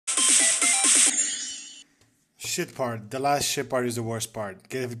Shit part. The last shit part is the worst part.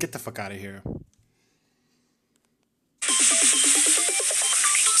 Get the fuck out of here.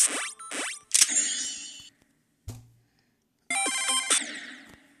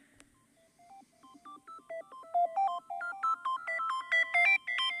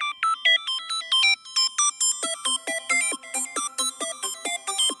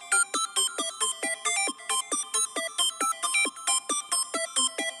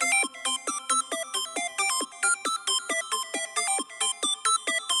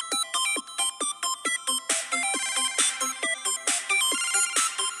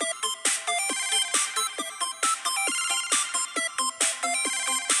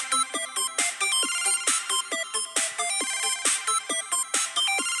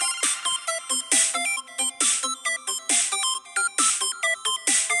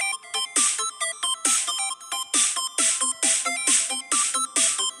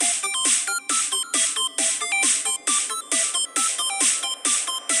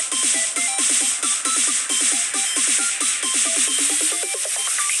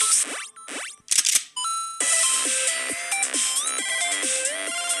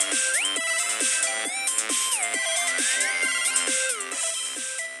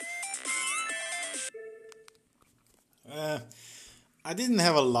 I didn't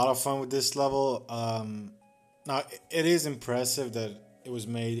have a lot of fun with this level. Now, it is impressive that it was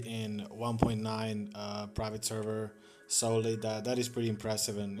made in 1.9 private server solely. That is pretty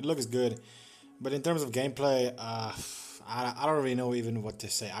impressive and it looks good. But in terms of gameplay, I don't really know even what to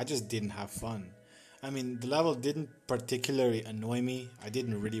say. I just didn't have fun. I mean, the level didn't particularly annoy me. I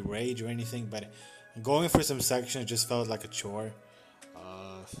didn't really rage or anything, but going through some sections just felt like a chore.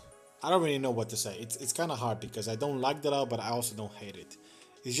 I don't really know what to say. It's kind of hard because I don't like the level, but I also don't hate it.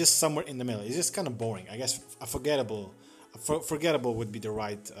 It's just somewhere in the middle. It's just kind of boring. I guess forgettable would be the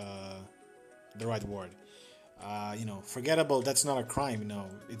right word. Forgettable. That's not a crime.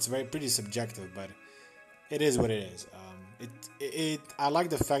 It's pretty subjective, but it is what it is. I like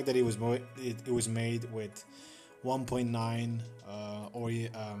the fact that it was made with 1.9 or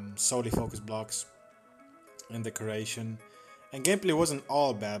solely focused blocks and decoration. And gameplay wasn't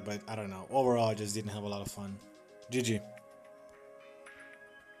all bad, but I don't know. Overall, I just didn't have a lot of fun. GG.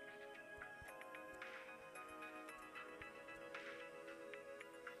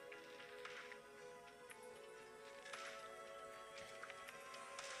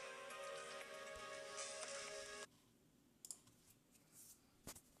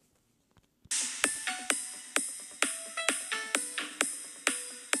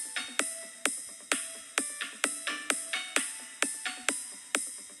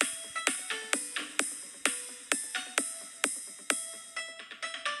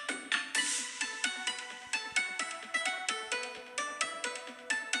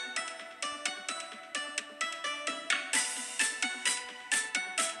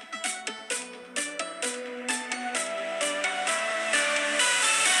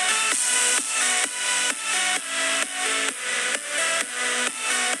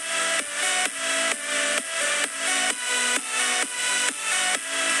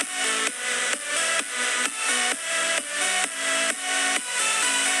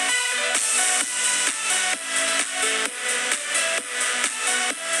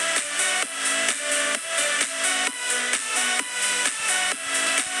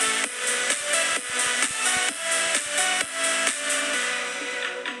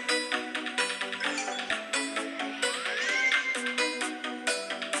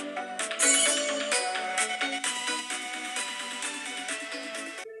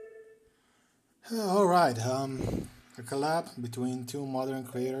 All right, a collab between two modern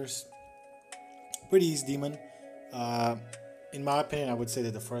creators. Pretty easy demon. Uh, in my opinion, I would say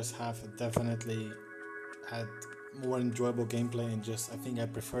that the first half definitely had more enjoyable gameplay and just I think I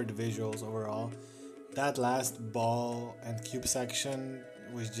preferred the visuals overall. That last ball and cube section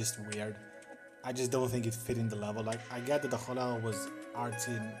was just weird. I just don't think it fit in the level. Like I get that the whole level was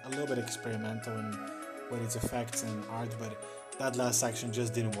artsy and a little bit experimental in with its effects and art, but that last section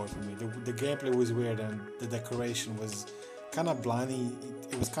just didn't work for me. The gameplay was weird and the decoration was kind of blinding.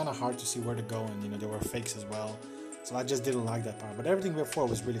 It was kind of hard to see where to go, and there were fakes as well. So I just didn't like that part. But everything before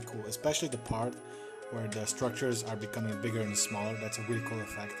was really cool, especially the part where the structures are becoming bigger and smaller. That's a really cool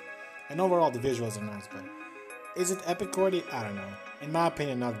effect. And overall, the visuals are nice. But is it epic worthy? I don't know. In my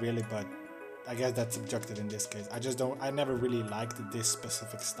opinion, not really. But I guess that's subjective in this case. I just don't. I never really liked this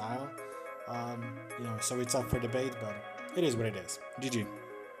specific style. So it's up for debate, but it is what it is. GG.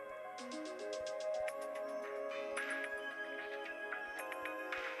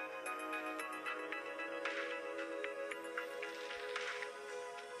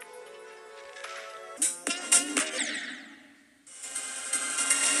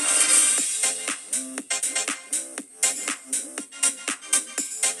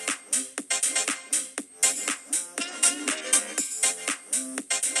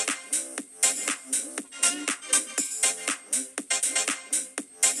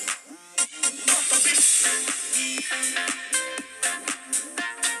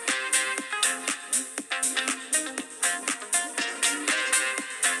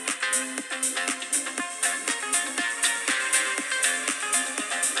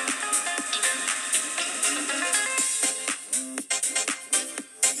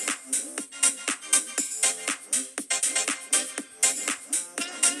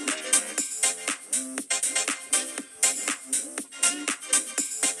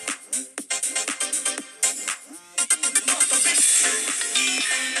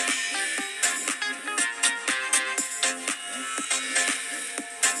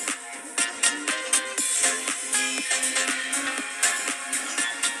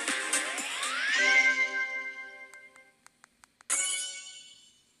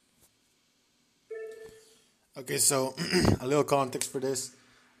 Okay, so a little context for this.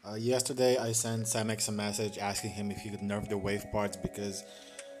 Yesterday, I sent SamMaxx a message asking him if he could nerf the wave parts because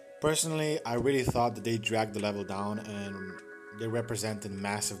personally, I really thought that they dragged the level down and they represented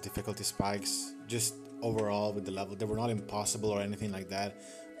massive difficulty spikes just overall with the level. They were not impossible or anything like that,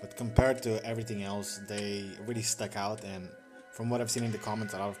 but compared to everything else, they really stuck out. And from what I've seen in the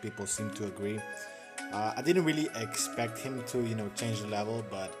comments, a lot of people seem to agree. I didn't really expect him to, change the level,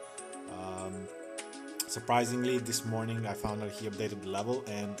 but surprisingly, this morning I found out he updated the level,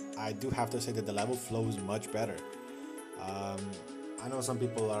 and I do have to say that the level flows much better. Um, I know some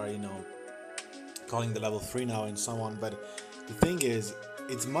people are, calling the level 3 now and so on, but the thing is,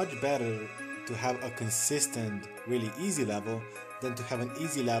 it's much better to have a consistent, really easy level than to have an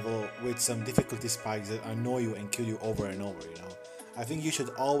easy level with some difficulty spikes that annoy you and kill you over and over. I think you should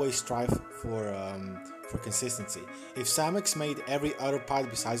always strive for consistency. If SamMaxx made every other part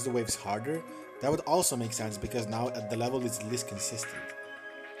besides the waves harder, that would also make sense because now at the level it's least consistent.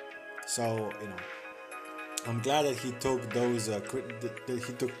 So I'm glad that he took those that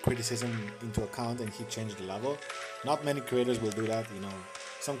he took criticism into account and he changed the level. Not many creators will do that.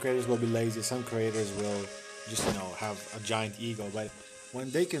 Some creators will be lazy. Some creators will just have a giant ego. But when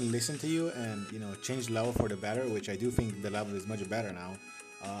they can listen to you and change the level for the better, which I do think the level is much better now,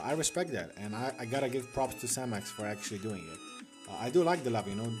 I respect that, and I gotta give props to SamMaxx for actually doing it. I do like the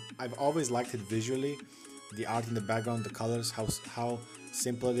level. I've always liked it visually, the art in the background, the colors, how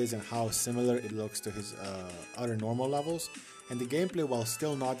simple it is, and how similar it looks to his other normal levels. And the gameplay, while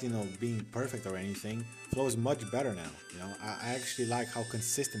still not being perfect or anything, flows much better now. I actually like how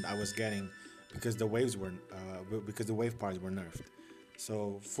consistent I was getting because the wave parts were nerfed.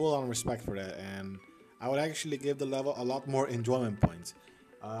 So full on respect for that, and I would actually give the level a lot more enjoyment points.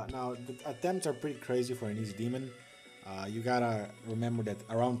 Now the attempts are pretty crazy for an easy demon. You gotta remember that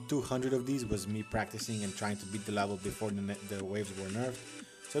around 200 of these was me practicing and trying to beat the level before the waves were nerfed.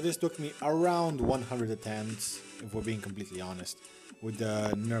 So this took me around 100 attempts, if we're being completely honest, with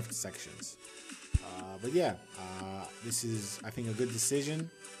the nerfed sections. But yeah, this is, I think, a good decision.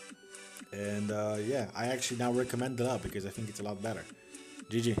 And yeah, I actually now recommend the level because I think it's a lot better.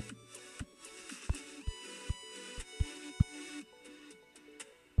 GG.